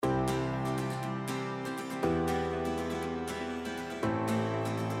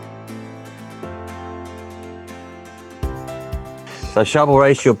So Shovel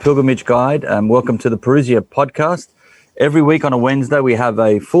Race, your pilgrimage guide, and welcome to the Perusia podcast. Every week on a Wednesday, we have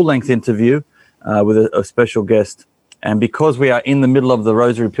a full-length interview with a special guest. And because we are in the middle of the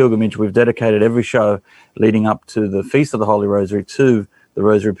Rosary pilgrimage, we've dedicated every show leading up to the Feast of the Holy Rosary to the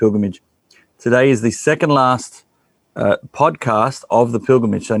Rosary pilgrimage. Today is the second last podcast of the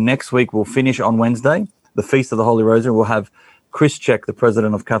pilgrimage. So next week we'll finish on Wednesday, the Feast of the Holy Rosary. We'll have Chris Check, the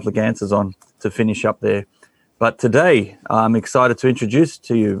president of Catholic Answers, on to finish up there. But today I'm excited to introduce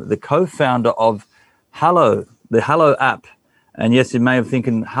to you the co-founder of Hallow, the Hallow app. And yes, you may have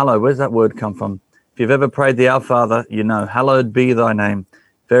thinking, Hallow, where's that word come from? If you've ever prayed the Our Father, you know, hallowed be thy name.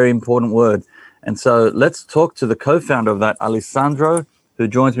 Very important word. And so let's talk to the co-founder of that, Alessandro, who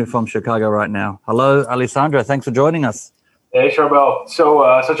joins me from Chicago right now. Hello, Alessandro. Thanks for joining us. Hey, Charbel.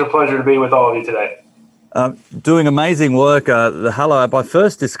 Such a pleasure to be with all of you today. Doing amazing work. The Hallow app, I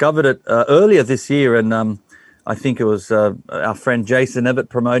first discovered it earlier this year, and I think it was our friend Jason Ebbett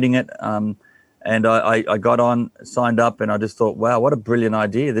promoting it. And I got on, signed up, and I just thought, wow, what a brilliant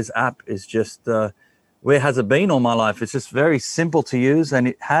idea. This app is just, where has it been all my life? It's just very simple to use, and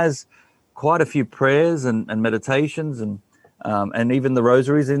it has quite a few prayers and meditations and even the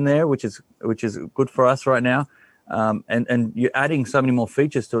rosaries in there, which is good for us right now. And you're adding so many more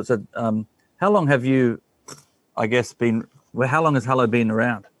features to it. So how long have you, how long has Hallow been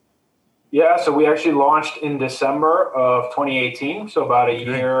around? Yeah, so we actually launched in December of 2018, so about a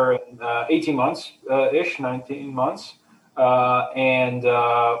year, 18 months, 19 months. And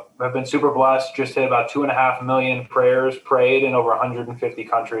I've been super blessed, just hit about 2.5 million prayers prayed in over 150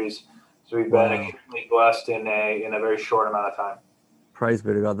 countries. So we've been extremely blessed in a very short amount of time. Praise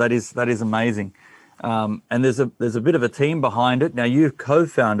be to God. That is amazing. And there's a bit of a team behind it. Now you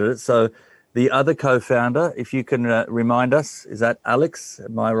co-founded it. So the other co-founder, if you can remind us, is that Alex?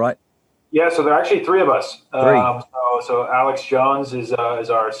 Am I right? Yeah, so there are actually three of us. Three. So Alex Jones is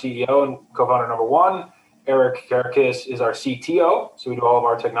our CEO and co-founder number one. Eric Karakis is our CTO, so we do all of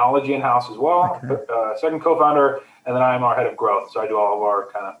our technology in-house as well. Okay. Second co-founder, and then I am our head of growth, so I do all of our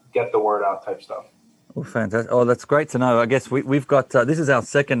kind of get the word out type stuff. Oh, fantastic. Oh, that's great to know. I guess we've got, this is our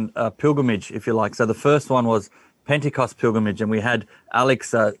second pilgrimage, if you like. So the first one was Pentecost pilgrimage, and we had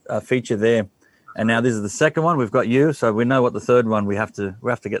Alex feature there. And now this is the second one. We've got you, so we know what the third one. We have to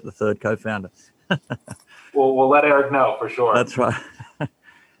get the third co-founder. We'll let Eric know for sure. That's right.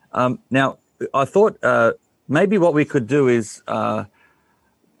 Now, I thought maybe what we could do is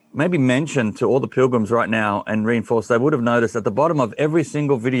maybe mention to all the pilgrims right now and reinforce. They would have noticed at the bottom of every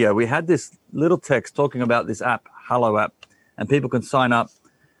single video, we had this little text talking about this app, Hallow app, and people can sign up.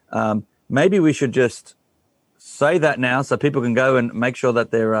 Maybe we should just say that now so people can go and make sure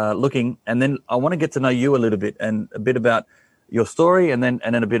that they're looking. And then I want to get to know you a little bit and a bit about your story and then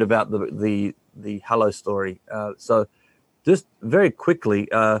a bit about the Hallow story. So just very quickly,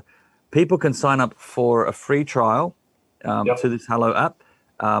 people can sign up for a free trial to this Hallow app.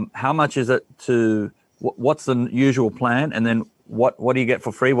 How much is it what's the usual plan? And then what do you get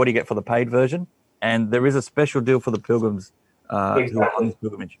for free? What do you get for the paid version? And there is a special deal for the pilgrims who are on this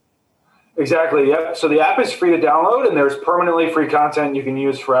pilgrimage. Exactly. Yeah. So the app is free to download, and there's permanently free content you can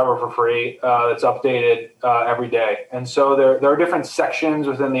use forever for free. That's updated every day. And so there are different sections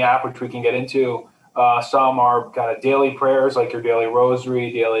within the app which we can get into. Some are kind of daily prayers, like your daily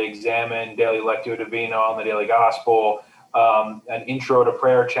rosary, daily examen, daily lectio divina on the daily gospel, an intro to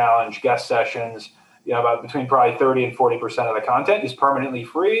prayer challenge, guest sessions. About between probably 30 and 40% of the content is permanently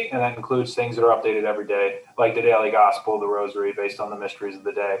free, and that includes things that are updated every day, like the daily gospel, the rosary, based on the mysteries of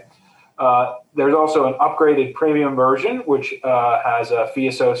the day. There's also an upgraded premium version, which has a fee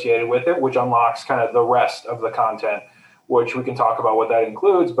associated with it, which unlocks kind of the rest of the content, which we can talk about what that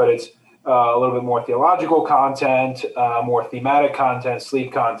includes, but it's a little bit more theological content, more thematic content,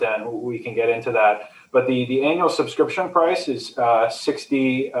 sleep content. We can get into that. But the annual subscription price is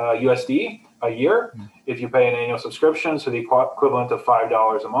 $60 USD a year if you pay an annual subscription, so the equivalent of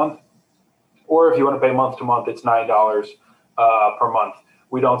 $5 a month. Or if you want to pay month to month, it's $9 per month.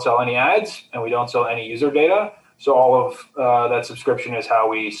 We don't sell any ads and we don't sell any user data. So all of that subscription is how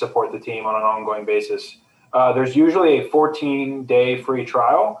we support the team on an ongoing basis. There's usually a 14-day free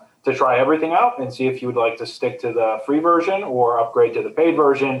trial to try everything out and see if you would like to stick to the free version or upgrade to the paid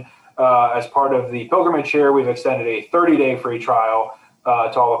version. As part of the pilgrimage here, we've extended a 30-day free trial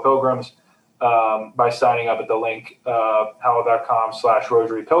to all the pilgrims by signing up at the link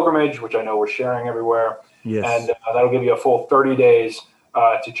hallow.com/rosary pilgrimage, which I know we're sharing everywhere. Yes. And that'll give you a full 30 days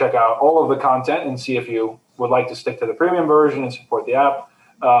to check out all of the content and see if you would like to stick to the premium version and support the app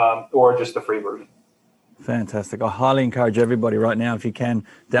or just the free version. Fantastic. I highly encourage everybody right now, if you can,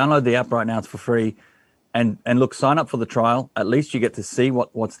 download the app right now. It's for free. and look, sign up for the trial. At least you get to see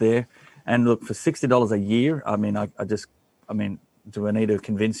what's there. And look, for $60 a year, I mean, do I need to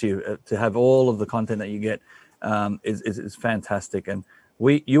convince you to have all of the content that you get is fantastic. And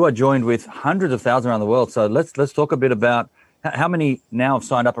you are joined with hundreds of thousands around the world. So let's talk a bit about how many now have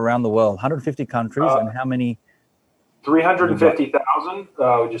signed up around the world. 150 countries, and how many? 350,000.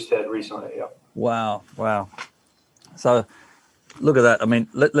 We just hit recently. Yeah. Wow. So look at that. I mean,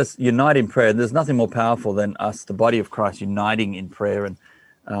 let's unite in prayer. There's nothing more powerful than us, the body of Christ, uniting in prayer. And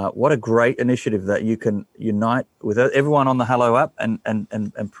what a great initiative that you can unite with everyone on the Hallow app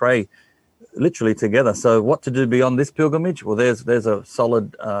and pray literally together. So what to do beyond this pilgrimage? Well, there's a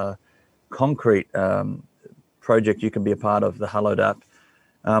solid concrete project you can be a part of, the Hallowed app.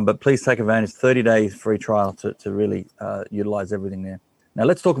 But please take advantage, 30-day free trial to really utilize everything there. Now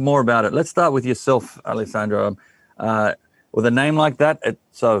let's talk more about it. Let's start with yourself, Alessandro. With a name like that,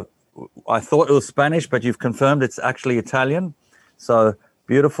 so I thought it was Spanish, but you've confirmed it's actually Italian. So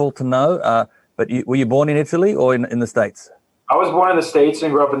beautiful to know. But were you born in Italy or in the States? I was born in the States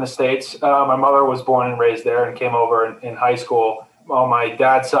and grew up in the States. My mother was born and raised there and came over in high school. On my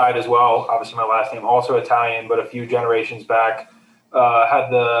dad's side as well, obviously my last name also Italian, but a few generations back, had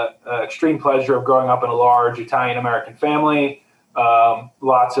the extreme pleasure of growing up in a large Italian-American family.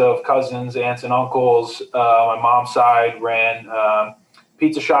 Lots of cousins, aunts, and uncles. My mom's side ran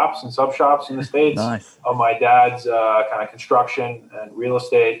pizza shops and sub shops in the States. Nice. On my dad's kind of construction and real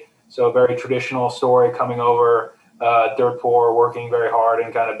estate. So a very traditional story, coming over dirt poor, working very hard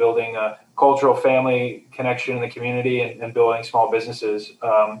and kind of building a cultural family connection in the community and building small businesses,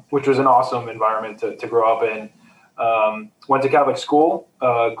 which was an awesome environment to grow up in. Went to Catholic school,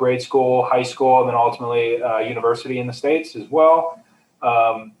 grade school, high school, and then ultimately university in the States as well.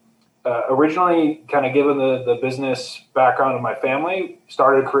 Originally, kind of given the business background of my family,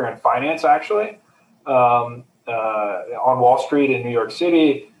 started a career in finance actually, on Wall Street in New York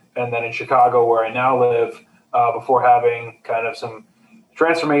City, and then in Chicago where I now live, before having kind of some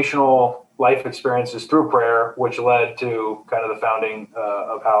transformational life experiences through prayer, which led to kind of the founding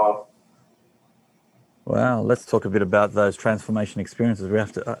of Hallow. Wow, let's talk a bit about those transformation experiences.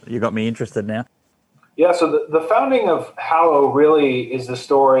 You got me interested now. Yeah, so the founding of Hallow really is the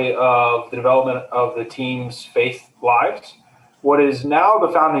story of the development of the team's faith lives. What is now the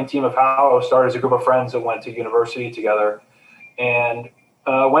founding team of Hallow started as a group of friends that went to university together and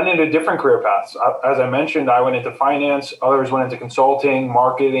went into different career paths. As I mentioned, I went into finance, others went into consulting,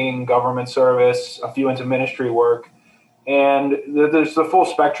 marketing, government service, a few into ministry work, and there's the full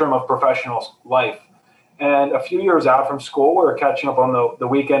spectrum of professional life. And a few years out from school, we were catching up on the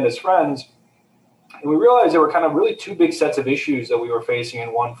weekend as friends, and we realized there were kind of really two big sets of issues that we were facing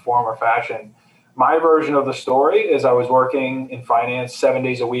in one form or fashion. My version of the story is I was working in finance 7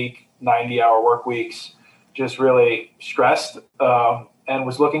 days a week, 90-hour work weeks, just really stressed, and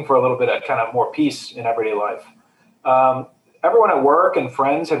was looking for a little bit of kind of more peace in everyday life. Everyone at work and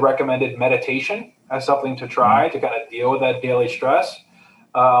friends had recommended meditation as something to try to kind of deal with that daily stress.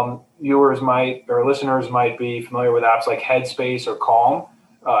 Listeners might be familiar with apps like Headspace or Calm,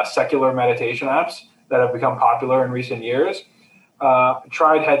 secular meditation apps that have become popular in recent years.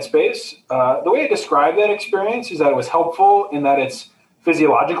 Tried Headspace. The way I describe that experience is that it was helpful in that it's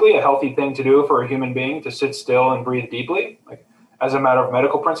physiologically a healthy thing to do for a human being to sit still and breathe deeply. Like, as a matter of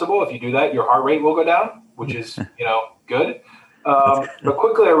medical principle, if you do that, your heart rate will go down, which is, good. But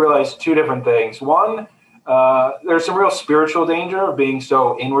quickly I realized two different things. One, there's some real spiritual danger of being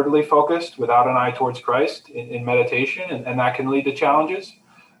so inwardly focused without an eye towards Christ in meditation, and that can lead to challenges.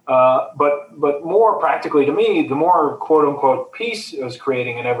 But more practically to me, the more quote unquote peace it was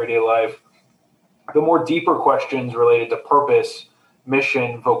creating in everyday life, the more deeper questions related to purpose,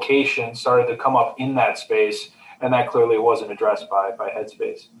 mission, vocation started to come up in that space. And that clearly wasn't addressed by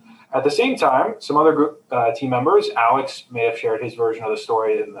Headspace. At the same time, some other group team members, Alex may have shared his version of the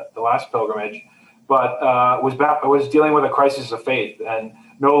story in the last pilgrimage, but was dealing with a crisis of faith and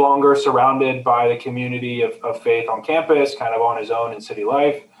no longer surrounded by the community of faith on campus, kind of on his own in city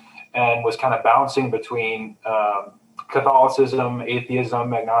life, and was kind of bouncing between Catholicism,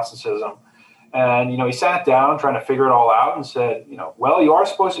 atheism, agnosticism. And, he sat down trying to figure it all out and said, well, you are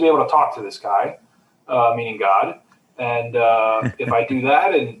supposed to be able to talk to this guy. Meaning God. And if I do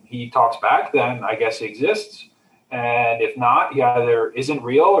that and he talks back, then I guess he exists. And if not, he either isn't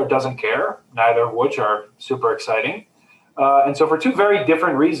real or doesn't care, neither of which are super exciting. And so for two very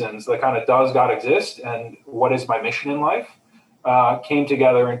different reasons, the kind of does God exist and what is my mission in life, came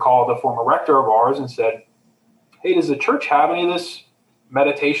together and called a former rector of ours and said, hey, does the church have any of this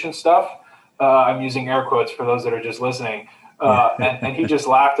meditation stuff? I'm using air quotes for those that are just listening. And he just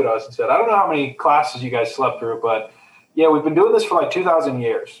laughed at us and said, I don't know how many classes you guys slept through, but yeah, we've been doing this for like 2,000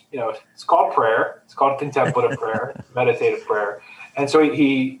 years. It's called prayer. It's called contemplative prayer, meditative prayer. And so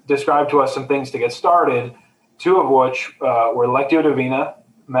he described to us some things to get started, two of which were Lectio Divina,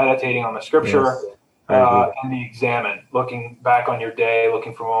 meditating on the scripture, and the Examen, looking back on your day,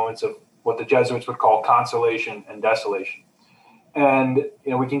 looking for moments of what the Jesuits would call consolation and desolation. And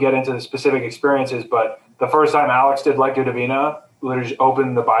we can get into the specific experiences, but the first time Alex did Lectio Divina, literally just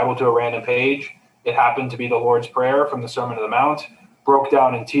opened the Bible to a random page. It happened to be the Lord's Prayer from the Sermon on the Mount, broke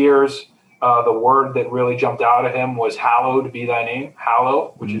down in tears. The word that really jumped out at him was hallowed be thy name,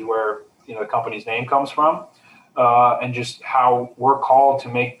 Hallow, which is where the company's name comes from. And just how we're called to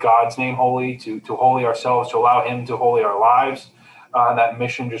make God's name holy, to holy ourselves, to allow him to holy our lives. And that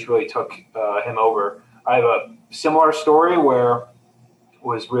mission just really took him over. I have a similar story where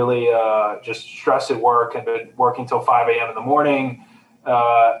was really just stressed at work, had been working till 5 a.m. in the morning, 8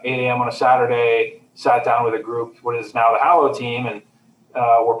 a.m. on a Saturday, sat down with a group, what is now the Hallow team, and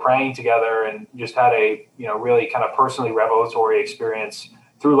we're praying together and just had a really kind of personally revelatory experience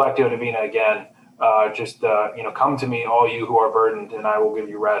through Lectio Divina again. Come to me, all you who are burdened, and I will give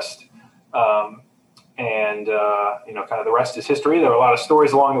you rest. Kind of the rest is history. There were a lot of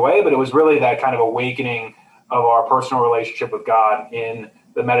stories along the way, but it was really that kind of awakening of our personal relationship with God in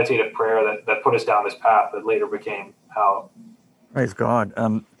the meditative prayer that put us down this path that later became Hallow. Praise God.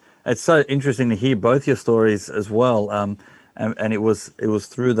 It's so interesting to hear both your stories as well. And it was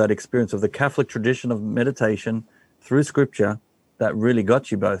through that experience of the Catholic tradition of meditation through Scripture that really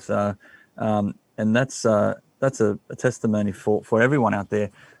got you both. And that's a testimony for everyone out there.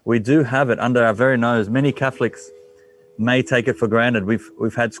 We do have it under our very nose. Many Catholics may take it for granted.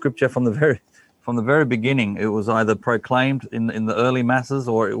 We've had Scripture from the very beginning. It was either proclaimed in the early masses,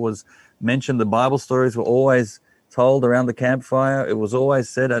 or it was mentioned. The Bible stories were always told around the campfire. It was always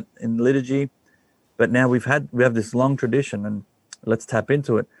said in liturgy. But now we have this long tradition, and let's tap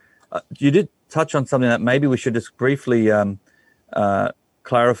into it. You did touch on something that maybe we should just briefly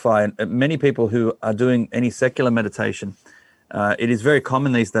clarify. Many people who are doing any secular meditation, it is very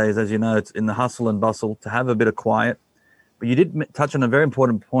common these days, as you know, it's in the hustle and bustle to have a bit of quiet. But you did touch on a very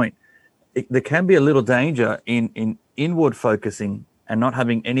important point. There can be a little danger in inward focusing and not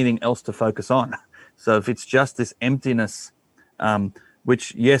having anything else to focus on. So if it's just this emptiness,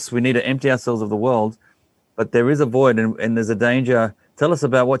 which, yes, we need to empty ourselves of the world, but there is a void and there's a danger. Tell us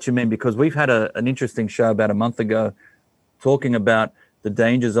about what you mean, because we've had an interesting show about a month ago talking about the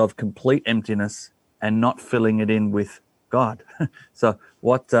dangers of complete emptiness and not filling it in with God. So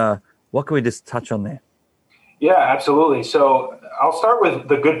what can we just touch on there? Yeah, absolutely. So I'll start with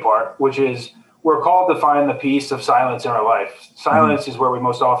the good part, which is we're called to find the peace of silence in our life. Silence is where we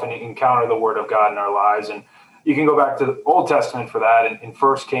most often encounter the word of God in our lives. And you can go back to the Old Testament for that. In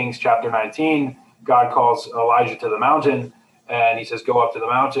 1 Kings chapter 19, God calls Elijah to the mountain, and he says, go up to the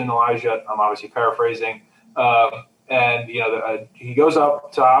mountain, Elijah. I'm obviously paraphrasing. He goes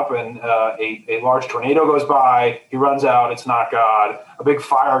up top, and a large tornado goes by. He runs out. It's not God. A big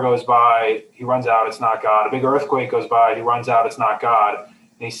fire goes by. He runs out. It's not God. A big earthquake goes by. He runs out. It's not God.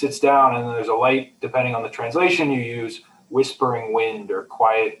 And he sits down, and then there's a light, depending on the translation you use, whispering wind or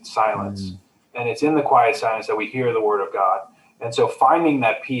quiet silence. And it's in the quiet silence that we hear the word of God. And so finding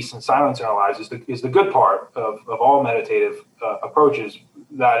that peace and silence in our lives is the good part of all meditative approaches.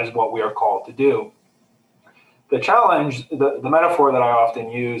 That is what we are called to do. The challenge, the metaphor that I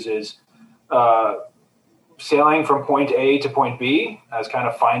often use is sailing from point A to point B as kind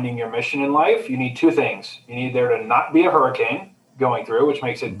of finding your mission in life. You need two things. You need there to not be a hurricane going through, which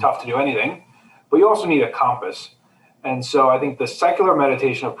makes it tough to do anything, but you also need a compass. And so I think the secular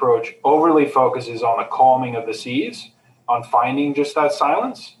meditation approach overly focuses on the calming of the seas, on finding just that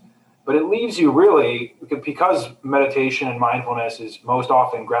silence. But it leaves you really, because meditation and mindfulness is most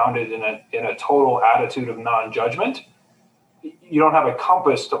often grounded in a total attitude of non-judgment, you don't have a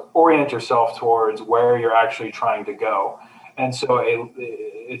compass to orient yourself towards where you're actually trying to go. And so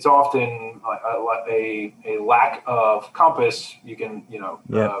it's often a lack of compass. You can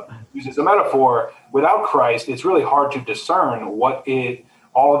use as a metaphor. Without Christ, it's really hard to discern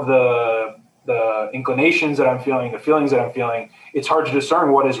all of the inclinations that I'm feeling, the feelings that I'm feeling. It's hard to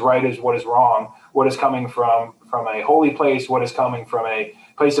discern what is right is what is wrong, what is coming from a holy place, what is coming from a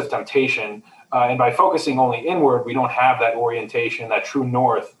place of temptation. And by focusing only inward, we don't have that orientation, that true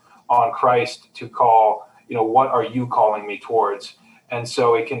north on Christ to call, what are you calling me towards? And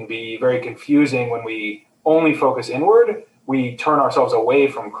so it can be very confusing when we only focus inward. We turn ourselves away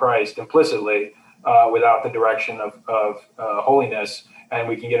from Christ implicitly without the direction of holiness. And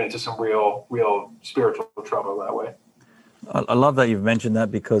we can get into some real spiritual trouble that way. I love that you've mentioned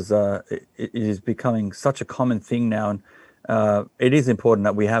that, because it is becoming such a common thing now, and it is important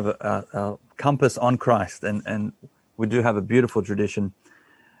that we have a compass on Christ, and we do have a beautiful tradition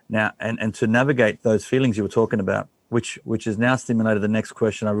now, and to navigate those feelings you were talking about, which has now stimulated the next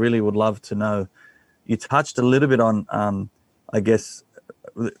question. I really would love to know. You touched a little bit on, I guess,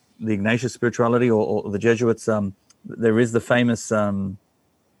 the Ignatius spirituality, or the Jesuits. There is the famous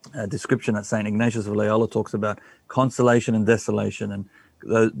description that Saint Ignatius of Loyola talks about: consolation and desolation, and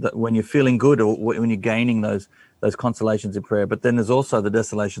when you're feeling good, or when you're gaining those consolations in prayer. But then there's also the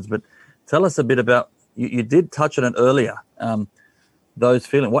desolations. But tell us a bit about, you did touch on it earlier, those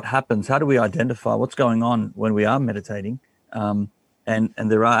feelings. What happens? How do we identify what's going on when we are meditating? And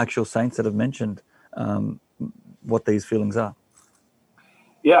there are actual saints that have mentioned what these feelings are.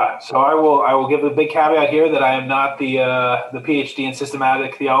 Yeah, so I will give the big caveat here that I am not the PhD in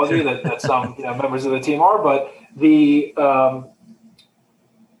systematic theology that some members of the team are, but so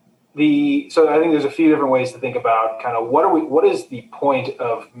I think there's a few different ways to think about kind of what is the point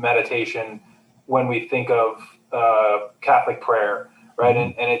of meditation when we think of Catholic prayer, right?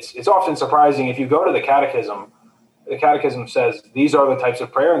 And it's often surprising if you go to the catechism. The catechism says these are the types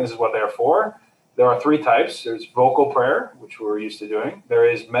of prayer and this is what they're for. There are three types. There's vocal prayer, which we're used to doing. There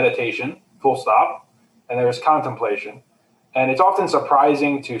is meditation, full stop, and there is contemplation. And it's often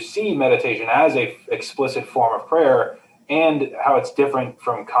surprising to see meditation as a explicit form of prayer and how it's different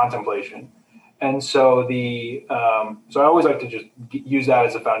from contemplation. And so so I always like to just use that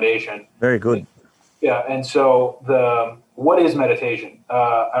as a foundation. Very good. Yeah. And so what is meditation?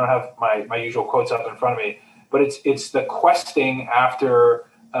 I don't have my usual quotes up in front of me, but it's the questing after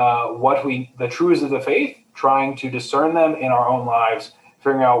the truths of the faith, trying to discern them in our own lives,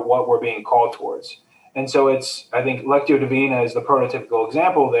 figuring out what we're being called towards. And so I think Lectio Divina is the prototypical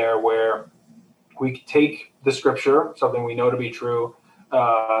example there, where we take the scripture, something we know to be true,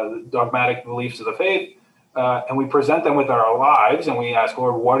 dogmatic beliefs of the faith, and we present them with our lives, and we ask,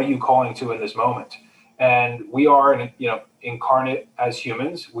 Lord, what are you calling to in this moment? And we are, incarnate as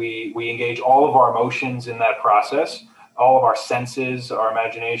humans. We engage all of our emotions in that process, all of our senses, our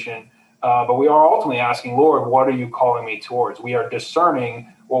imagination, but we are ultimately asking, Lord, what are you calling me towards? We are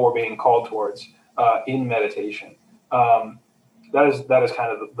discerning what we're being called towards in meditation. That is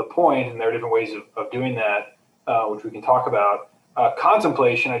kind of the point, and there are different ways of doing that, which we can talk about.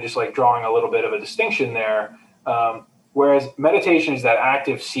 Contemplation, I just like drawing a little bit of a distinction there, whereas meditation is that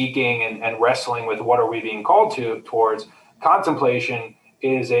active seeking and wrestling with what are we being called towards. Contemplation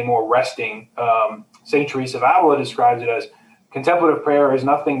is a more resting. St. Teresa of Avila describes it as contemplative prayer is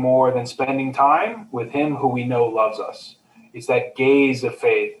nothing more than spending time with him who we know loves us. It's that gaze of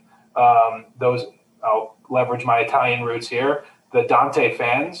faith. I'll leverage my Italian roots here. The Dante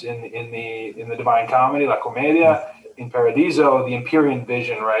fans in the Divine Comedy, La Commedia, in Paradiso, the Empyrean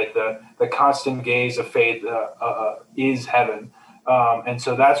vision, right? The constant gaze of faith is heaven, and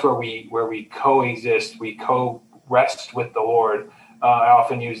so that's where we coexist. We co-rest with the Lord. I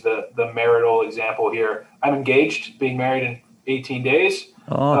often use the marital example here. I'm engaged, being married in 18 days.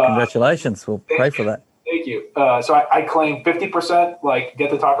 Oh, congratulations. We'll pray for that. Thank you. So I claim 50%, get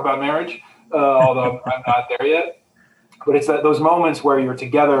to talk about marriage, although I'm not there yet. But it's those moments where you're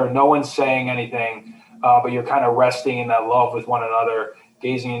together, no one's saying anything, but you're kind of resting in that love with one another,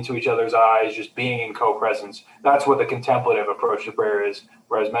 gazing into each other's eyes, just being in co-presence. That's what the contemplative approach to prayer is,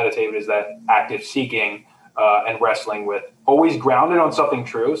 whereas meditative is that active seeking and wrestling with, always grounded on something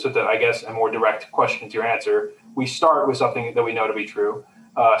true. So that, I guess, a more direct question to your answer, we start with something that we know to be true,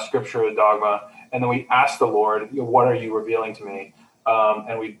 scripture, dogma, and then we ask the Lord, what are you revealing to me?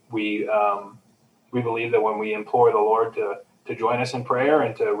 And we believe that when we implore the Lord to join us in prayer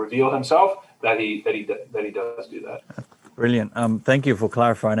and to reveal himself, that he does do that. Brilliant. Thank you for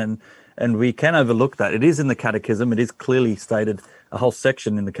clarifying. And we can overlook that. It is in the catechism. It is clearly stated. A whole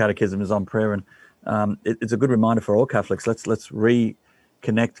section in the catechism is on prayer. And it's a good reminder for all Catholics. Let's reconnect,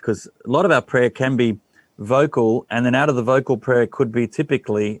 because a lot of our prayer can be vocal, and then out of the vocal prayer could be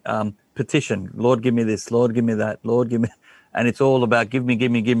typically petition. Lord, give me this. Lord, give me that. Lord, give me. And it's all about give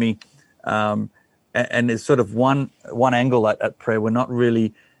me. And there's sort of one angle at prayer. We're not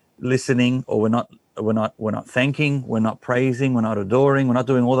really listening, or we're not thanking, we're not praising, we're not adoring, we're not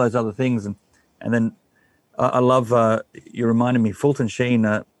doing all those other things. And then I love you reminded me, Fulton Sheen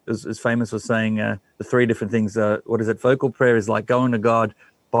is famous for saying the three different things. What is it? Vocal prayer is like going to God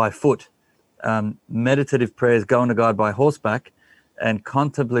by foot. Meditative prayer is going to God by horseback, and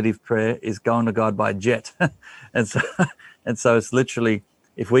contemplative prayer is going to God by jet. and so it's literally,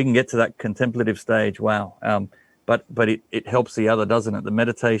 if we can get to that contemplative stage, wow. But it helps the other, doesn't it? The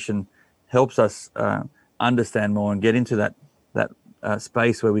meditation helps us understand more and get into that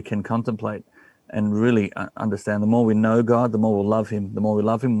space where we can contemplate and really understand. The more we know God, the more we'll love Him. The more we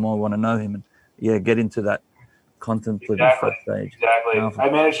love Him, the more we want to know Him, and get into that contemplative stage. Exactly. Powerful. I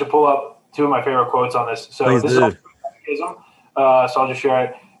managed to pull up two of my favorite quotes on this. So Please this do. is catechism. So I'll just share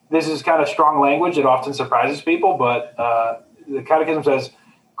it. This is kind of strong language that often surprises people, but the catechism says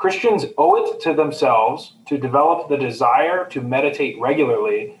Christians owe it to themselves to develop the desire to meditate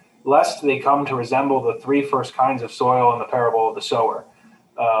regularly, lest they come to resemble the three first kinds of soil in the parable of the sower.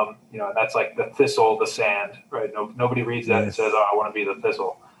 That's like the thistle, the sand, right? Nobody reads that and says, "Oh, I want to be the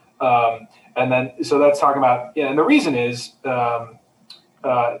thistle." And then, so that's talking about, and the reason is,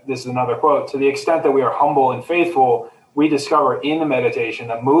 this is another quote, to the extent that we are humble and faithful, we discover in the meditation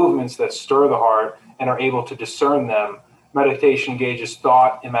the movements that stir the heart and are able to discern them. Meditation engages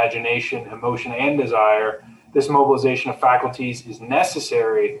thought, imagination, emotion, and desire. This mobilization of faculties is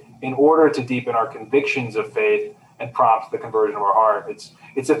necessary in order to deepen our convictions of faith and prompt the conversion of our heart.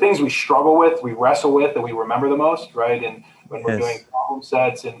 It's the things we struggle with, we wrestle with, that we remember the most, right? And when we're doing problem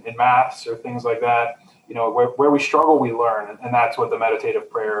sets in maths or things like that, where we struggle, we learn. And that's what the meditative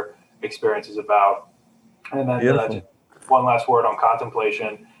prayer experience is about. And then just one last word on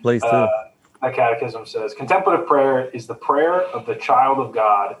contemplation. Please do. That catechism says, contemplative prayer is the prayer of the child of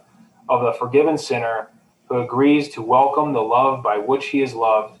God, of the forgiven sinner who agrees to welcome the love by which he is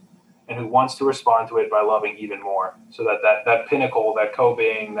loved and who wants to respond to it by loving even more. So that pinnacle, that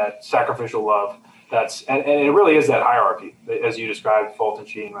co-being, that sacrificial love, and it really is that hierarchy, as you described, Fulton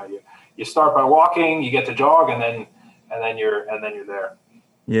Sheen, right? You start by walking, you get to jog, and then you're there.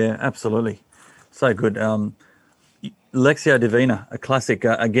 Yeah, absolutely. So good. Lectio Divina, a classic,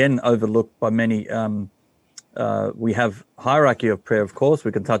 again overlooked by many. We have hierarchy of prayer, of course,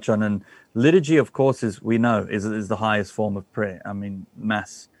 we can touch on, and liturgy, of course, is the highest form of prayer. I mean,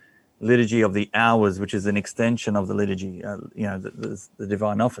 Mass, liturgy of the hours, which is an extension of the liturgy, the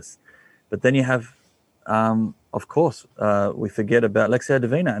divine office. But then you have, of course, we forget about Lectio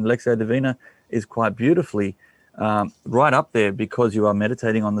Divina, and Lectio Divina is quite beautifully right up there because you are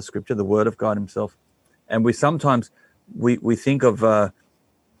meditating on the Scripture, the Word of God Himself. And we sometimes we think of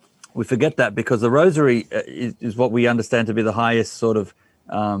we forget that because the Rosary is what we understand to be the highest sort of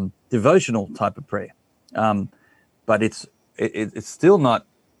devotional type of prayer, but it's still not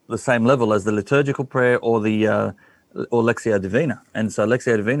the same level as the liturgical prayer or Lectio Divina. And so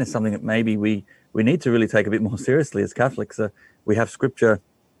Lectio Divina is something that maybe we need to really take a bit more seriously as Catholics. We have Scripture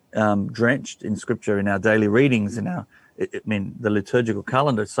drenched in Scripture in our daily readings, the liturgical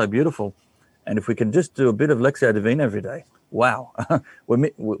calendar is so beautiful. And if we can just do a bit of Lectio Divina every day, wow,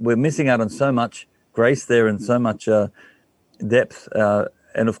 we're missing out on so much grace there and so much depth.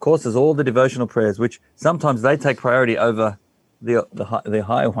 And of course, there's all the devotional prayers, which sometimes they take priority over the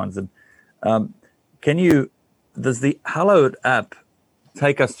higher ones. And does the Hallow app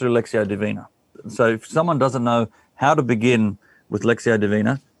take us through Lectio Divina? So if someone doesn't know how to begin with Lectio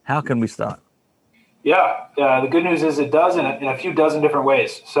Divina, how can we start? Yeah, the good news is it does in a few dozen different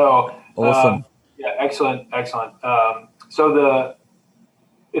ways. So awesome. Excellent.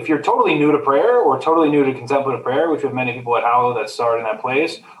 If you're totally new to prayer or totally new to contemplative prayer, which we have many people at Hallow that start in that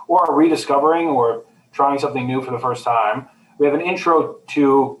place, or are rediscovering or trying something new for the first time, we have an intro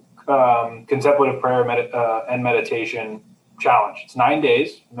to contemplative prayer and meditation challenge. It's 9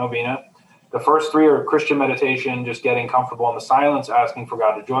 days, novena. The first 3 are Christian meditation, just getting comfortable in the silence, asking for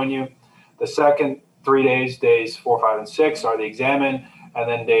God to join you. The second 3 days, days 4, 5, and 6, are the examine. And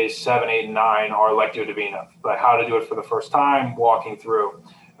then days 7, 8, and 9 are Lectio Divina, like how to do it for the first time, walking through.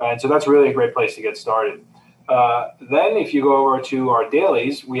 And so that's really a great place to get started. Then if you go over to our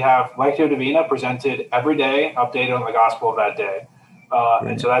dailies, we have Lectio Divina presented every day, updated on the gospel of that day.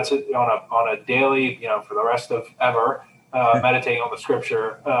 And so that's it on a daily, for the rest of ever, meditating on the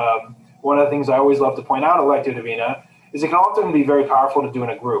Scripture. One of the things I always love to point out at Lectio Divina is it can often be very powerful to do in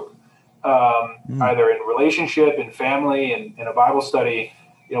a group. Either in relationship, in family, in a Bible study.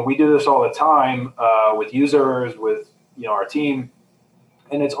 We do this all the time with users, with our team,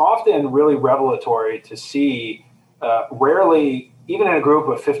 and it's often really revelatory to see. Rarely, even in a group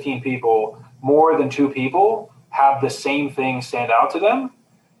of 15 people, more than 2 people have the same thing stand out to them,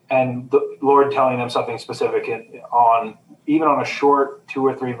 and the Lord telling them something specific even on a short 2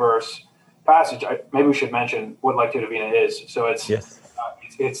 or 3 verse passage. Maybe we should mention what Lectio Divina is. So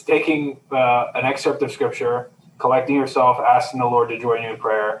it's taking an excerpt of Scripture, collecting yourself, asking the Lord to join you in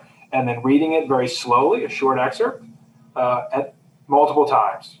prayer, and then reading it very slowly, a short excerpt, at multiple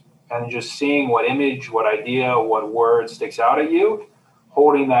times, and just seeing what image, what idea, what word sticks out at you,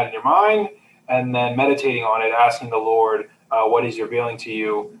 holding that in your mind, and then meditating on it, asking the Lord, what is revealing to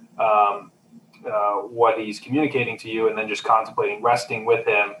you, what he's communicating to you, and then just contemplating, resting with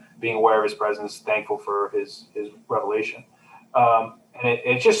him, being aware of his presence, thankful for his revelation. And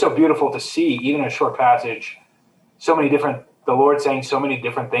it's just so beautiful to see, even in a short passage, the Lord saying so many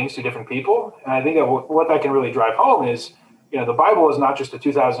different things to different people. And I think that what that can really drive home is, the Bible is not just a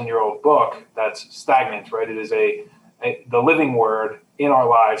 2,000-year-old book that's stagnant, right? It is the living word in our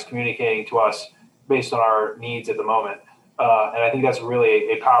lives, communicating to us based on our needs at the moment. And I think that's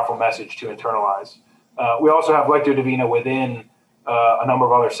really a powerful message to internalize. We also have Lectio Divina within a number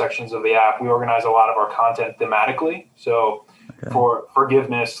of other sections of the app. We organize a lot of our content thematically. So for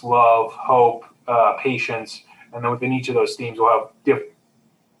forgiveness, love, hope, patience, and then within each of those themes, we'll have different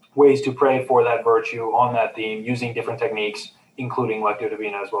ways to pray for that virtue on that theme using different techniques, including Lectio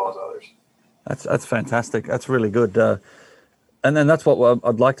Divina as well as others. That's fantastic. That's really good. And then that's what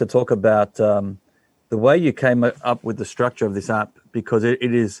I'd like to talk about, the way you came up with the structure of this app, because it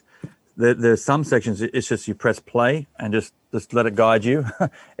is, there's some sections, it's just you press play and just let it guide you.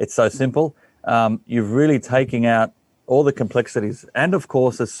 It's so simple. You've really taken out all the complexities. And of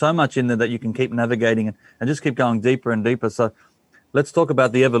course, there's so much in there that you can keep navigating and just keep going deeper and deeper. So let's talk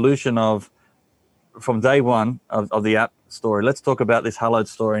about the evolution from day one of the app story. Let's talk about this Hallowed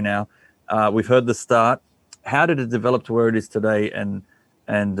story now. We've heard the start. How did it develop to where it is today, and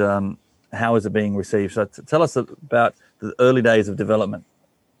how is it being received? So tell us about the early days of development.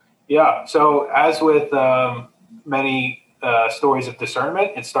 Yeah, so as with many stories of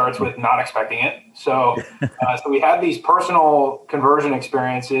discernment, it starts with not expecting it. So we had these personal conversion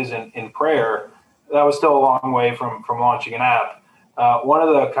experiences in prayer. That was still a long way from launching an app. One of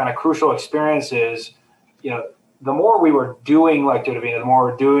the kind of crucial experiences, the more we were doing Lectio Divina, the more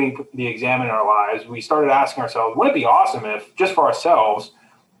we're doing the exam in our lives, we started asking ourselves, wouldn't it be awesome if, just for ourselves,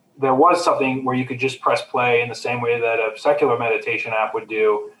 there was something where you could just press play in the same way that a secular meditation app would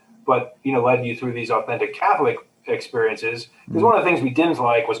do, but led you through these authentic Catholic experiences? Because one of the things we didn't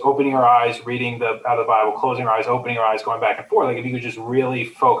like was opening our eyes, reading out of the Bible, closing our eyes, opening our eyes, going back and forth. Like, if you could just really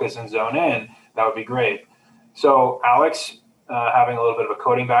focus and zone in, that would be great. So Alex, having a little bit of a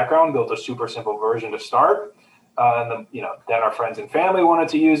coding background, built a super simple version to start. And then our friends and family wanted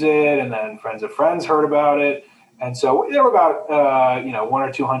to use it, and then friends of friends heard about it. And so there were about 100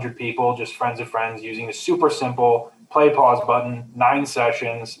 or 200 people, just friends of friends, using a super simple play pause button, 9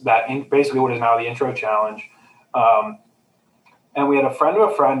 sessions, basically what is now the intro challenge. And we had a friend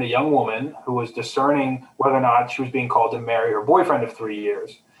of a friend, a young woman, who was discerning whether or not she was being called to marry her boyfriend of 3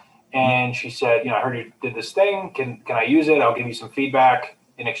 years. And she said, I heard you did this thing. Can I use it? I'll give you some feedback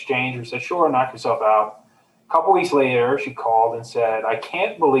in exchange. We said, sure, knock yourself out. A couple weeks later, she called and said, I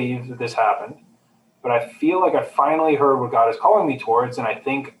can't believe that this happened, but I feel like I finally heard what God is calling me towards. And I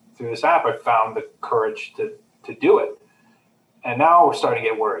think through this app, I found the courage to do it. And now we're starting to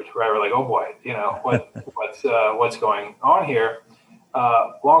get worried, right? We're like, oh boy, what's going on here?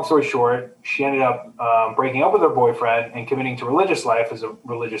 Long story short, she ended up breaking up with her boyfriend and committing to religious life as a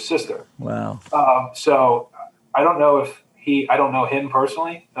religious sister. Wow. So I don't know I don't know him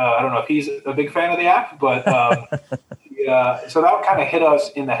personally. I don't know if he's a big fan of the app, but so that kind of hit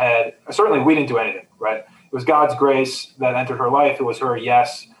us in the head. Certainly we didn't do anything, right? It was God's grace that entered her life. It was her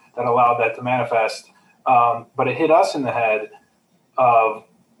yes that allowed that to manifest. But it hit us in the head of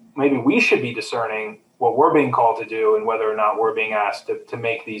maybe we should be discerning what we're being called to do and whether or not we're being asked to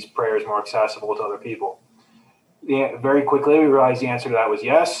make these prayers more accessible to other people. Very quickly, we realized the answer to that was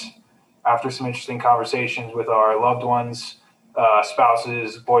yes. After some interesting conversations with our loved ones,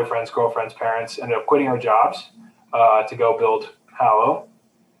 spouses, boyfriends, girlfriends, parents, ended up quitting our jobs to go build Hallow.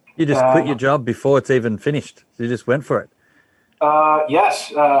 You just quit your job before it's even finished. You just went for it.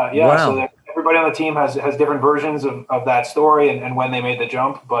 Yes. Yeah. Wow. So everybody on the team has different versions of that story and when they made the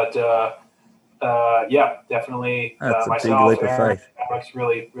jump. But yeah, definitely myself, Aaron, Alex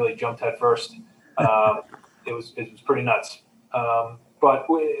really jumped head first. It was pretty nuts. But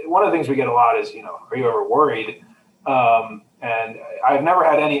one of the things we get a lot is, are you ever worried? And I've never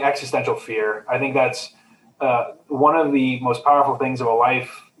had any existential fear. I think that's one of the most powerful things of a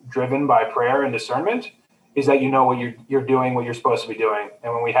life driven by prayer and discernment is that what you're doing, what you're supposed to be doing.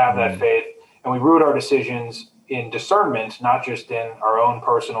 And when we have that faith and we root our decisions in discernment, not just in our own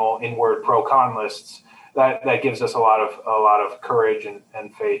personal inward pro-con lists, that gives us a lot of courage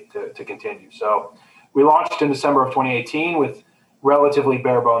and faith to continue. So we launched in December of 2018 with relatively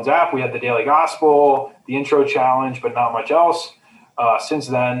bare bones app. We had the daily gospel, the intro challenge, but not much else. Since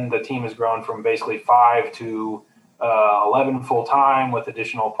then, the team has grown from basically 5 to 11 full-time with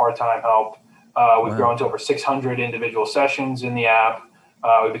additional part-time help. We've grown to over 600 individual sessions in the app.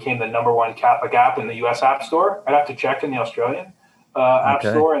 We became the #1 Catholic app in the U.S. App Store. I'd have to check in the Australian App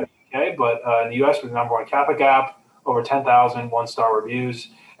Store. And UK, but in the US, we're the number one Catholic app, over 10,000 one-star reviews.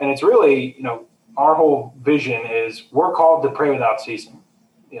 And it's really, our whole vision is we're called to pray without ceasing.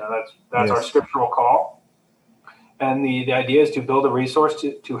 That's our scriptural call. And the idea is to build a resource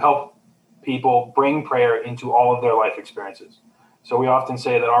to help people bring prayer into all of their life experiences. So we often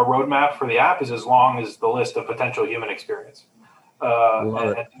say that our roadmap for the app is as long as the list of potential human experience. And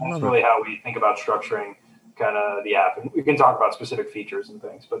that's really how we think about structuring kind of the app. And we can talk about specific features and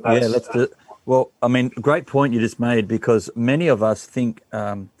things, but let's do it. Well, I mean, great point you just made, because many of us think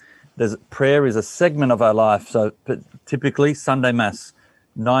prayer is a segment of our life. So typically Sunday Mass,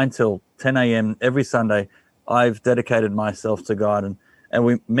 9 till 10 a.m. every Sunday, I've dedicated myself to God.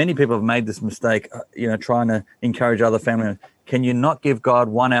 And many people have made this mistake, trying to encourage other family members. Can you not give God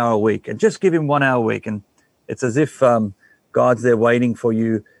 1 hour a week and just give him 1 hour a week? And it's as if God's there waiting for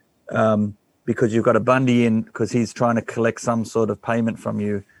you because you've got a bundy in, because he's trying to collect some sort of payment from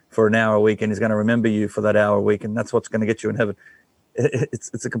you for an hour a week, and he's going to remember you for that hour a week, and that's what's going to get you in heaven.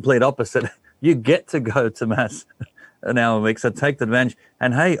 It's a complete opposite. You get to go to Mass an hour a week, so take the advantage.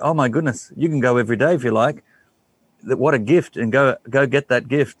 And hey, oh my goodness, you can go every day if you like. What a gift, and go get that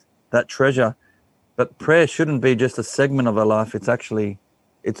gift, that treasure. But prayer shouldn't be just a segment of our life. It's actually,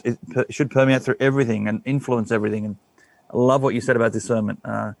 it should permeate through everything and influence everything. And I love what you said about discernment.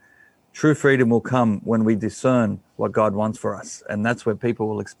 True freedom will come when we discern what God wants for us. And that's where people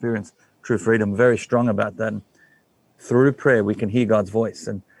will experience true freedom. Very strong about that. And through prayer, we can hear God's voice.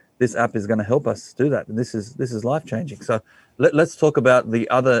 And this app is going to help us do that. And this is life-changing. So let's talk about the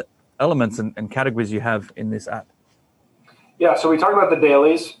other elements and categories you have in this app. Yeah, so we talked about the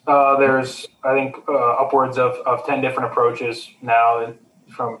dailies. There's, I think, upwards of 10 different approaches now,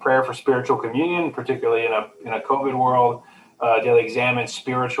 from prayer for spiritual communion, particularly in a COVID world, daily examine,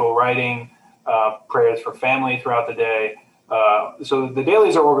 spiritual writing, prayers for family throughout the day. So the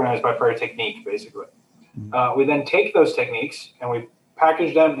dailies are organized by prayer technique, basically. We then take those techniques and we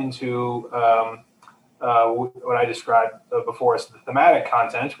package them into what I described before as the thematic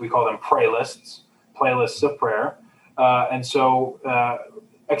content. We call them playlists of prayer. And so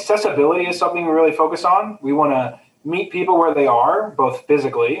accessibility is something we really focus on. We want to meet people where they are, both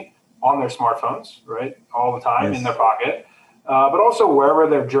physically on their smartphones, right, all the time in their pocket, but also wherever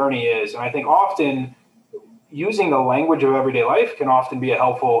their journey is. And I think often using the language of everyday life can often be a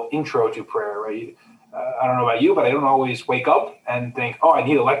helpful intro to prayer, right? I don't know about you, but I don't always wake up and think, oh, I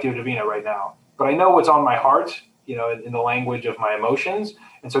need a Lectio Divina right now. But I know what's on my heart, in the language of my emotions.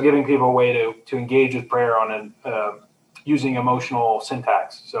 And so giving people a way to engage with prayer on using emotional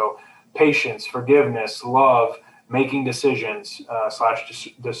syntax. So patience, forgiveness, love, making decisions,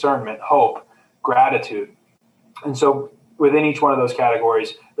 / discernment, hope, gratitude. And so within each one of those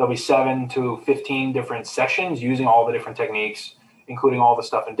categories, there'll be 7 to 15 different sessions using all the different techniques, including all the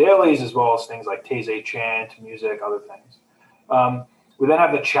stuff in dailies, as well as things like Taizé chant, music, other things. We then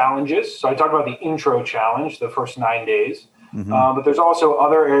have the challenges. So I talked about the intro challenge, the first 9 days. But there's also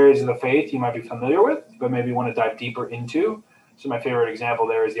other areas of the faith you might be familiar with, but maybe want to dive deeper into. So my favorite example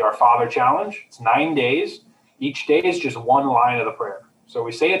there is the Our Father challenge. It's 9 days. Each day is just one line of the prayer. So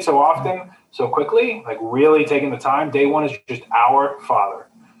we say it so often, so quickly, like really taking the time. Day 1 is just Our Father,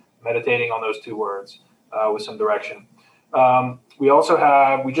 meditating on those 2 words with some direction. We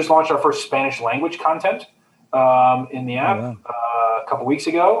just launched our first Spanish language content in the app a couple weeks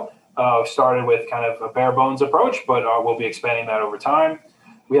ago. Started with kind of a bare bones approach, but we'll be expanding that over time.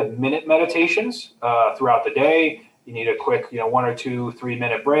 We have minute meditations throughout the day. You need a quick, 1 or 2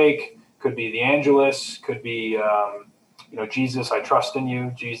 3-minute break. Could be the Angelus, could be, Jesus, I trust in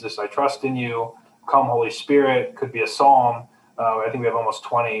you. Jesus, I trust in you. Come, Holy Spirit. Could be a psalm. I think we have almost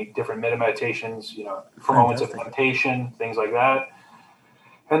 20 different minute meditations, for moments of temptation, things like that.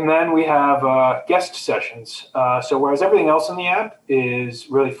 And then we have guest sessions. So whereas everything else in the app is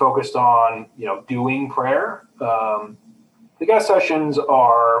really focused on, doing prayer, the guest sessions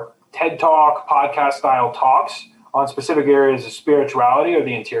are TED Talk, podcast style talks on specific areas of spirituality or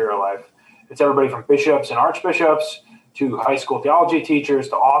the interior life. It's everybody from bishops and archbishops to high school theology teachers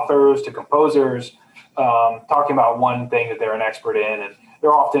to authors to composers, talking about one thing that they're an expert in. And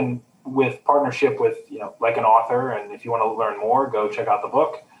they're often with partnership with, like an author. And if you want to learn more, go check out the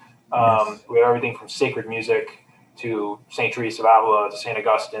book. We have everything from sacred music to St. Teresa of Avila to St.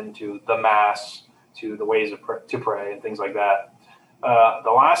 Augustine to the Mass to the ways to pray and things like that.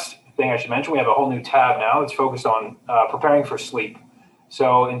 The last thing I should mention, we have a whole new tab now that's focused on preparing for sleep.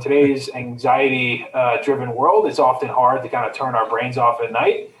 So in today's anxiety-driven world, it's often hard to kind of turn our brains off at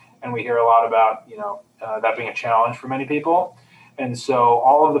night. And we hear a lot about, that being a challenge for many people. And so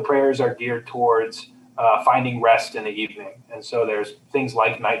all of the prayers are geared towards finding rest in the evening. And so there's things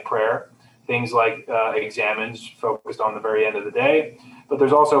like night prayer, things like examines focused on the very end of the day, but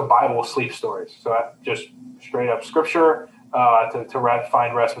there's also Bible sleep stories. So just straight up scripture to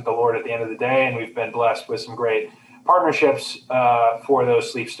find rest with the Lord at the end of the day. And we've been blessed with some great partnerships for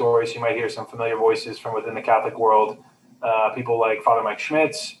those sleep stories. You might hear some familiar voices from within the Catholic world. People like Father Mike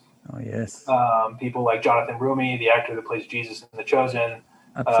Schmitz. Oh, yes. People like Jonathan Rumi, the actor that plays Jesus in The Chosen.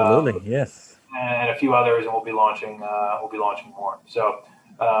 Absolutely, yes. And a few others, and we'll be launching more. So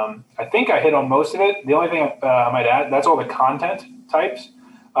I think I hit on most of it. The only thing I might add, that's all the content types.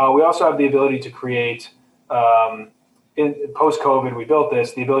 We also have the ability to create, in post-COVID, we built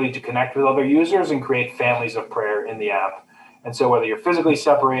this, the ability to connect with other users and create families of prayer in the app. And so whether you're physically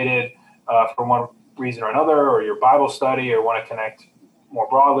separated for one reason or another, or your Bible study, or want to connect more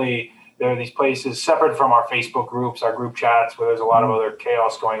broadly, there are these places separate from our Facebook groups, our group chats, where there's a lot of other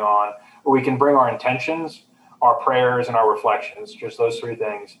chaos going on, where we can bring our intentions, our prayers, and our reflections, just those three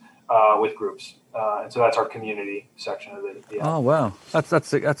things, with groups. And so that's our community section of the app. Oh, wow.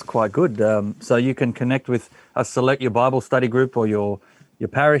 That's quite good. So you can connect with select your Bible study group or your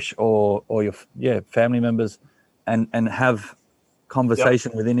parish or your family members and have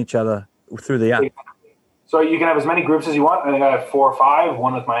conversation within each other through the app. So you can have as many groups as you want. I think I have 4 or 5,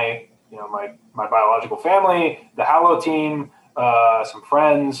 one with my biological family, the Hallow team, some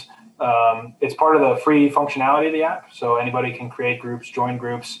friends. It's part of the free functionality of the app. So anybody can create groups, join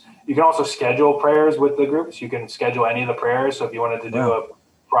groups. You can also schedule prayers with the groups. You can schedule any of the prayers. So if you wanted to do a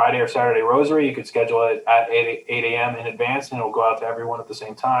Friday or Saturday rosary, you could schedule it at 8 a.m. in advance, and it'll go out to everyone at the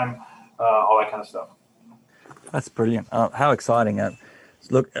same time, all that kind of stuff. That's brilliant. How exciting.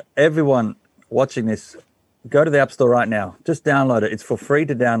 Look, everyone watching this, go to the App Store right now. Just download it. It's for free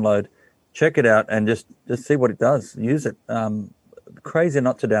to download. Check it out and just see what it does. Use it. Crazy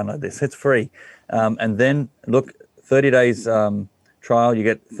not to download this. It's free. And then, look, 30 days trial. You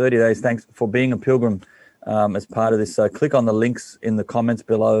get 30 days. Thanks for being a pilgrim as part of this. So click on the links in the comments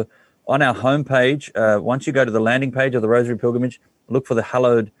below. On our homepage, once you go to the landing page of the Rosary Pilgrimage, look for the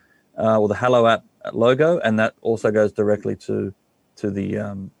Hallowed or the Hallow app logo, and that also goes directly to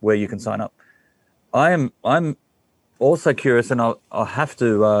the where you can sign up. I'm also curious, and I'll have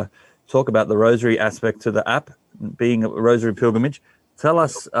to talk about the Rosary aspect to the app, being a Rosary Pilgrimage. Tell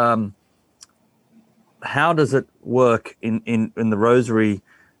us, how does it work in the Rosary,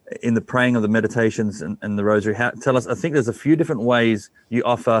 in the praying of the meditations and the Rosary? Tell us, I think there's a few different ways you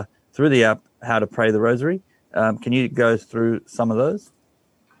offer through the app how to pray the Rosary. Can you go through some of those?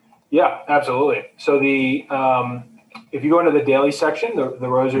 Yeah, absolutely. So if you go into the daily section, the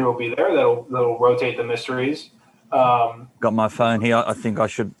Rosary will be there. That'll rotate the mysteries. Got my phone here. I think I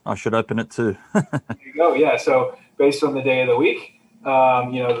should open it too. There you go. Yeah. So based on the day of the week,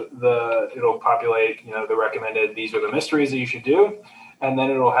 it'll populate, the recommended, these are the mysteries that you should do. And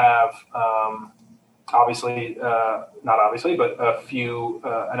then it'll have, not obviously, but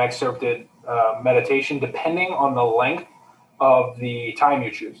an excerpted meditation, depending on the length of the time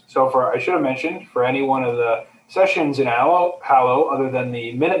you choose. So I should have mentioned, for any one of the sessions in Hallow, other than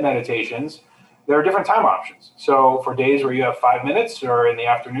the minute meditations, there are different time options. So for days where you have 5 minutes, or in the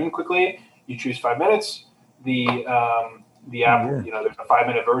afternoon quickly, you choose 5 minutes. The app, there's a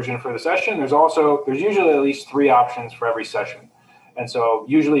 5-minute version for the session. There's usually at least 3 options for every session. And so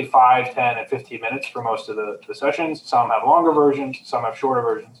usually 5, 10, and 15 minutes for most of the sessions. Some have longer versions, some have shorter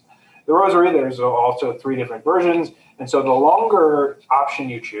versions. The Rosary, there's also 3 different versions. And so the longer option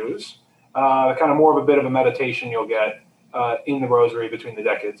you choose, kind of more of a bit of a meditation you'll get in the Rosary between the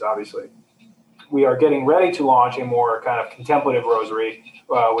decades, obviously. We are getting ready to launch a more kind of contemplative Rosary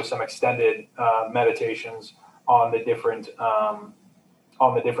with some extended meditations on the different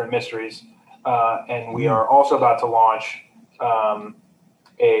mysteries. And we are also about to launch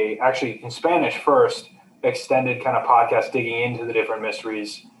actually in Spanish first, extended kind of podcast digging into the different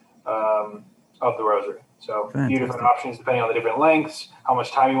mysteries of the Rosary. So a few different options depending on the different lengths, how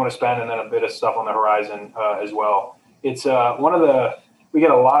much time you want to spend, and then a bit of stuff on the horizon as well. It's we get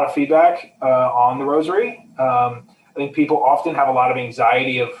a lot of feedback on the Rosary. I think people often have a lot of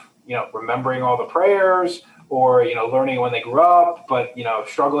anxiety of, remembering all the prayers, or, learning when they grew up, but,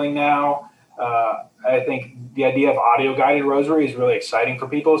 struggling now. I think the idea of audio guided Rosary is really exciting for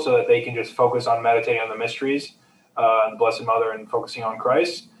people, so that they can just focus on meditating on the mysteries, the Blessed Mother, and focusing on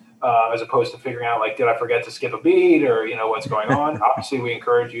Christ, as opposed to figuring out, did I forget to skip a bead, or, what's going on? Obviously, we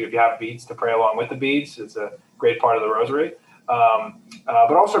encourage you, if you have beads, to pray along with the beads. It's a great part of the Rosary.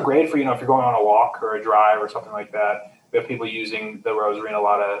 But also great for, if you're going on a walk or a drive or something like that. We have people using the Rosary in a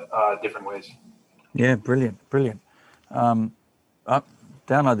lot of different ways. Yeah, brilliant. Download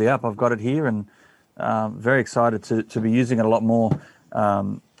the app. I've got it here, and Very excited to be using it a lot more.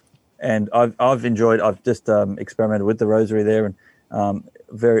 And I've just experimented with the rosary there, and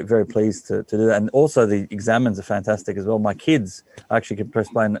very, very pleased to do that. And also the examens are fantastic as well. My kids actually can press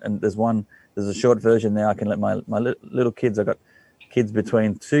play, and there's a short version now. I can let my little kids, I've got kids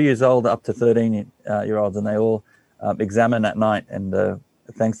between 2 years old up to 13 year olds, and they all examine at night. And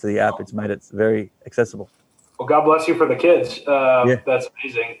thanks to the app, it's made it very accessible. Well, God bless you for the kids. That's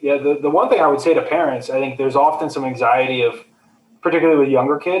amazing. Yeah, the one thing I would say to parents, I think there's often some anxiety of, particularly with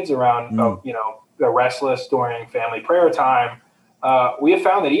younger kids, around they're restless during family prayer time. We have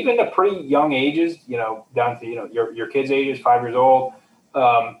found that even at pretty young ages, down to your kids' ages, 5 years old,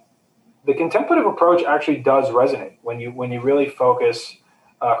 the contemplative approach actually does resonate when you really focus,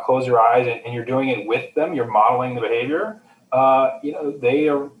 close your eyes, and you're doing it with them. You're modeling the behavior.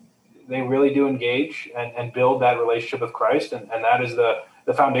 They really do engage and build that relationship with Christ, and that is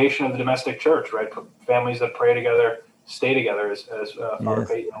the foundation of the domestic church, right? Families that pray together stay together, as Father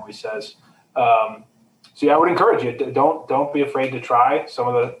Peyton always says. So I would encourage you, don't be afraid to try some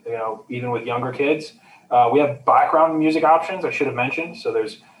of the, even with younger kids. We have background music options, I should have mentioned. So you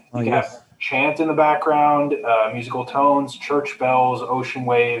can have chant in the background, musical tones, church bells, ocean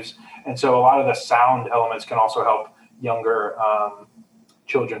waves. And so a lot of the sound elements can also help younger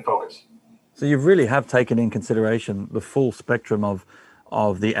children focus. So you really have taken in consideration the full spectrum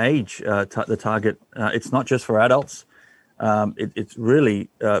of the age, the target. It's not just for adults. It's really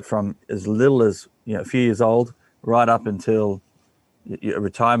from as little as a few years old right up until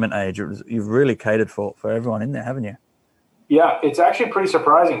retirement age. You've really catered for everyone in there, haven't you? Yeah, it's actually pretty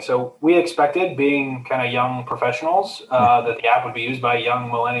surprising. So we expected, being kind of young professionals, that the app would be used by young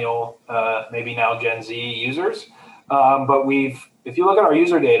millennial, maybe now Gen Z users. But if you look at our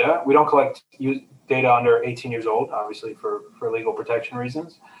user data, we don't collect data under 18 years old, obviously for legal protection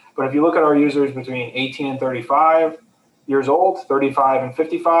reasons. But if you look at our users between 18 and 35 years old, 35 and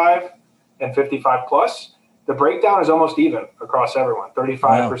 55, and 55 plus, the breakdown is almost even across everyone,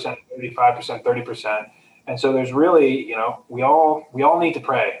 35%, 35%, 30%. And so there's really, we all need to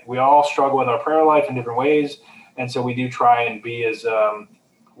pray. We all struggle with our prayer life in different ways. And so we do try and be as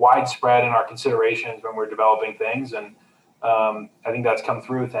widespread in our considerations when we're developing things. And I think that's come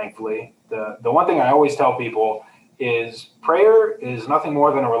through, thankfully. The one thing I always tell people is prayer is nothing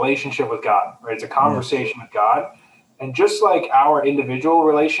more than a relationship with God, right? It's a conversation with God. And just like our individual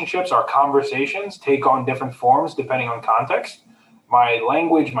relationships, our conversations take on different forms depending on context. My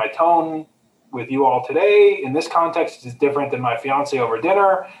language, my tone with you all today in this context is different than my fiance over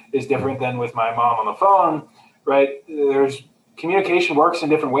dinner, is different than with my mom on the phone, right? There's communication works in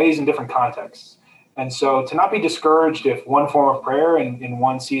different ways in different contexts. And so to not be discouraged if one form of prayer in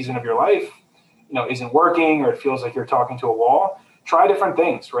one season of your life, isn't working, or it feels like you're talking to a wall, try different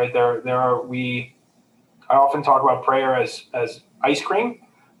things, right? I often talk about prayer as ice cream,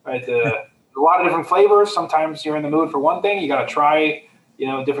 right? A lot of different flavors. Sometimes you're in the mood for one thing. You got to try,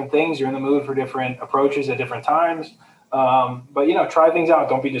 different things. You're in the mood for different approaches at different times. But try things out.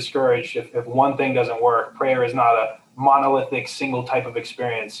 Don't be discouraged if one thing doesn't work. Prayer is not a monolithic single type of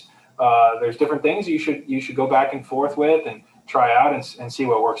experience. There's different things you should go back and forth with and try out and see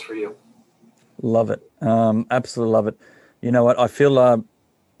what works for you. Love it. Absolutely love it. You know what? I feel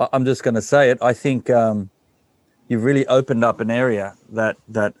I'm just going to say it. I think you've really opened up an area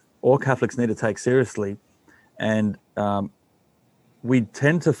that all Catholics need to take seriously. And we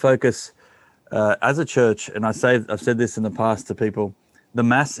tend to focus as a church, and I've said this in the past to people, the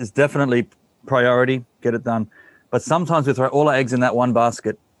Mass is definitely priority, get it done. But sometimes we throw all our eggs in that one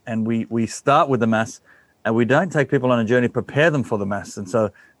basket, and we start with the Mass, and we don't take people on a journey, prepare them for the Mass. And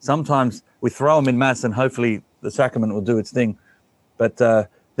so sometimes we throw them in Mass, and hopefully the sacrament will do its thing. But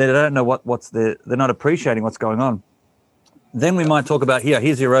they don't know they're not appreciating what's going on. Then we might talk about,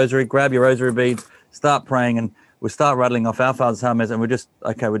 here's your rosary, grab your rosary beads, start praying, and we start rattling off Our Father's, Hail Marys, and we're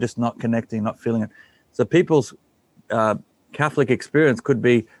just not connecting, not feeling it. So people's Catholic experience could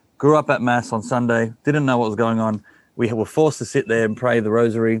be, grew up at Mass on Sunday, didn't know what was going on. We were forced to sit there and pray the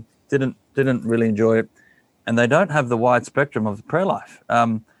rosary, didn't really enjoy it, and they don't have the wide spectrum of the prayer life.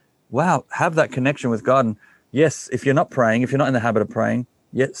 Have that connection with God. And yes, if you're not praying, if you're not in the habit of praying,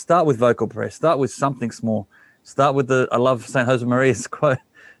 start with vocal prayer, start with something small. Start with I love St. Josemaria's quote,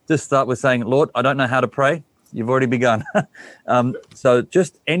 just start with saying, Lord, I don't know how to pray. You've already begun. So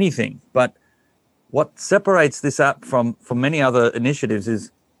just anything. But what separates this app from many other initiatives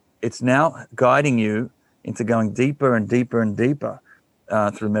is it's now guiding you into going deeper and deeper and deeper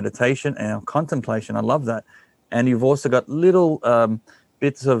through meditation and contemplation. I love that. And you've also got little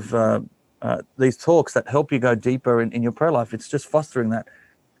bits of these talks that help you go deeper in your prayer life. It's just fostering that.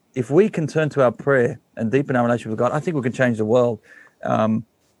 if we can turn to our prayer and deepen our relationship with God, I think we can change the world.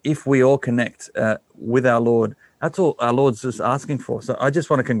 If we all connect with our Lord, that's all our Lord's just asking for. So I just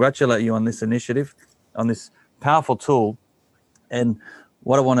want to congratulate you on this initiative, on this powerful tool. And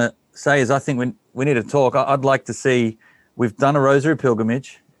what I want to say is I think we need to talk. I'd like to see, we've done a rosary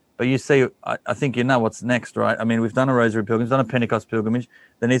pilgrimage, but you see, I think you know what's next, right? I mean, we've done a rosary pilgrimage, done a Pentecost pilgrimage.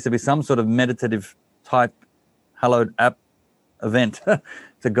 There needs to be some sort of meditative type Hallowed app event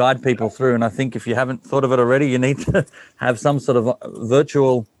to guide people through. And I think if you haven't thought of it already, you need to have some sort of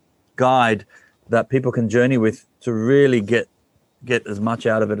virtual guide that people can journey with to really get as much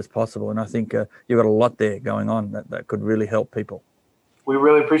out of it as possible. And I think you've got a lot there going on that could really help people. We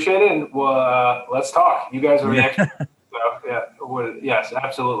really appreciate it. And let's talk. You guys are the experts. So, yes,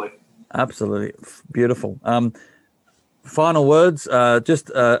 absolutely. Absolutely. Beautiful. Final words,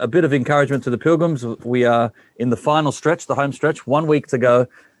 just a bit of encouragement to the pilgrims. We are in the final stretch, the home stretch, 1 week to go.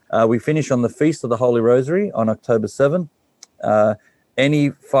 We finish on the Feast of the Holy Rosary on October 7. Any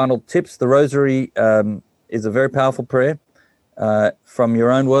final tips? The Rosary is a very powerful prayer. From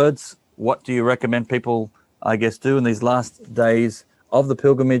your own words, what do you recommend people, I guess, do in these last days of the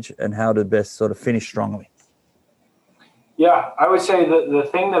pilgrimage and how to best sort of finish strongly? Yeah, I would say the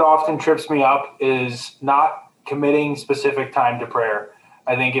thing that often trips me up is not committing specific time to prayer.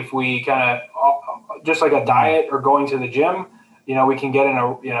 I think if we kind of, just like a diet or going to the gym, we can get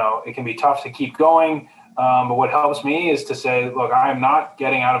it can be tough to keep going. But what helps me is to say, look, I am not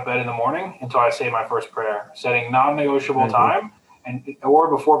getting out of bed in the morning until I say my first prayer, setting non-negotiable time or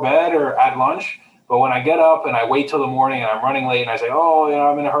before bed or at lunch. But when I get up and I wait till the morning and I'm running late and I say,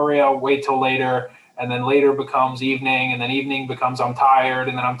 I'm in a hurry, I'll wait till later. And then later becomes evening, and then evening becomes I'm tired,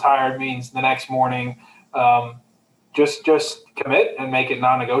 and then I'm tired means the next morning. Just commit and make it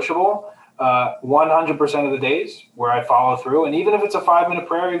non-negotiable. 100% of the days where I follow through, and even if it's a 5-minute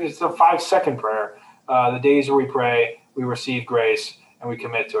prayer, even if it's a 5-second prayer, the days where we pray, we receive grace and we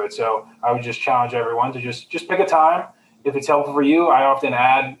commit to it. So I would just challenge everyone to just pick a time. If it's helpful for you, I often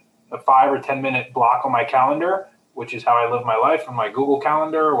add a 5 or 10 minute block on my calendar, which is how I live my life, on my Google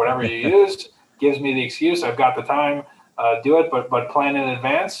Calendar or whatever you use. Gives me the excuse. I've got the time, do it, but plan in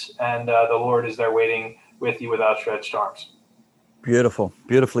advance, and the Lord is there waiting with you with outstretched arms. Beautiful.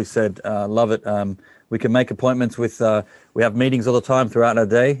 Beautifully said. Love it. We can make appointments with, we have meetings all the time throughout our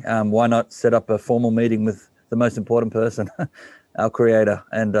day. Why not set up a formal meeting with the most important person, our Creator?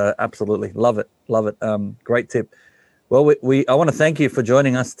 And absolutely love it. Love it. Great tip. Well, I want to thank you for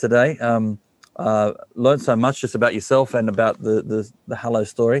joining us today. Learned so much just about yourself and about the Hallow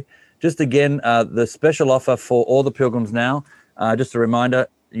story. Just again, the special offer for all the pilgrims now, just a reminder,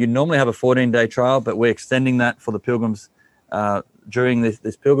 you normally have a 14-day trial, but we're extending that for the pilgrims during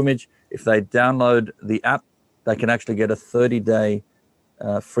this pilgrimage. If they download the app, they can actually get a 30-day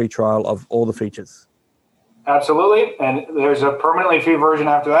free trial of all the features. Absolutely. And there's a permanently free version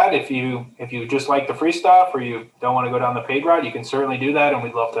after that. If you just like the free stuff or you don't want to go down the paid route, you can certainly do that. And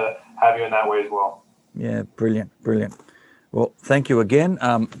we'd love to have you in that way as well. Yeah, brilliant. Brilliant. Well, thank you again.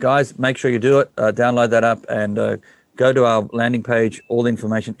 Guys, make sure you do it. Download that app and go to our landing page, all the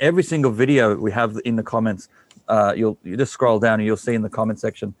information. Every single video we have in the comments, you just scroll down and you'll see in the comment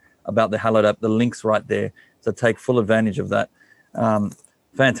section about the Hallowed app, the link's right there. So take full advantage of that.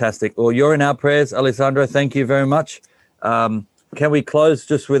 Fantastic. Well, you're in our prayers, Alessandro. Thank you very much. Can we close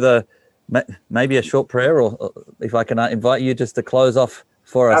just with maybe a short prayer, or if I can invite you just to close off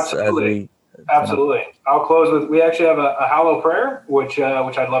for us? Absolutely. Absolutely. I'll close with, we actually have a Hallow prayer, which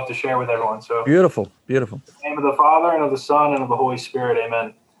I'd love to share with everyone. So beautiful, beautiful. In the name of the Father, and of the Son, and of the Holy Spirit.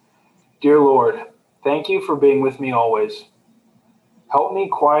 Amen. Dear Lord, thank you for being with me always. Help me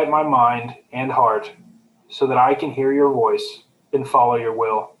quiet my mind and heart so that I can hear your voice and follow your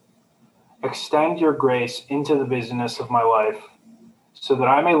will. Extend your grace into the busyness of my life so that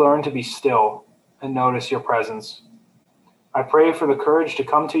I may learn to be still and notice your presence. I pray for the courage to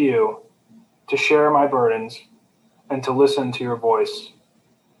come to you, to share my burdens, and to listen to your voice.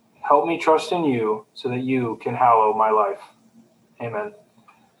 Help me trust in you so that you can hallow my life. Amen.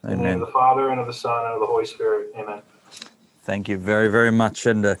 Amen. In the name of the Father, and of the Son, and of the Holy Spirit. Amen. Thank you very, very much.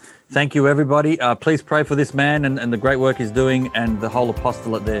 And thank you, everybody. Please pray for this man and the great work he's doing and the whole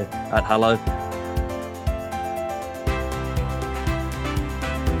apostolate there at Hallow.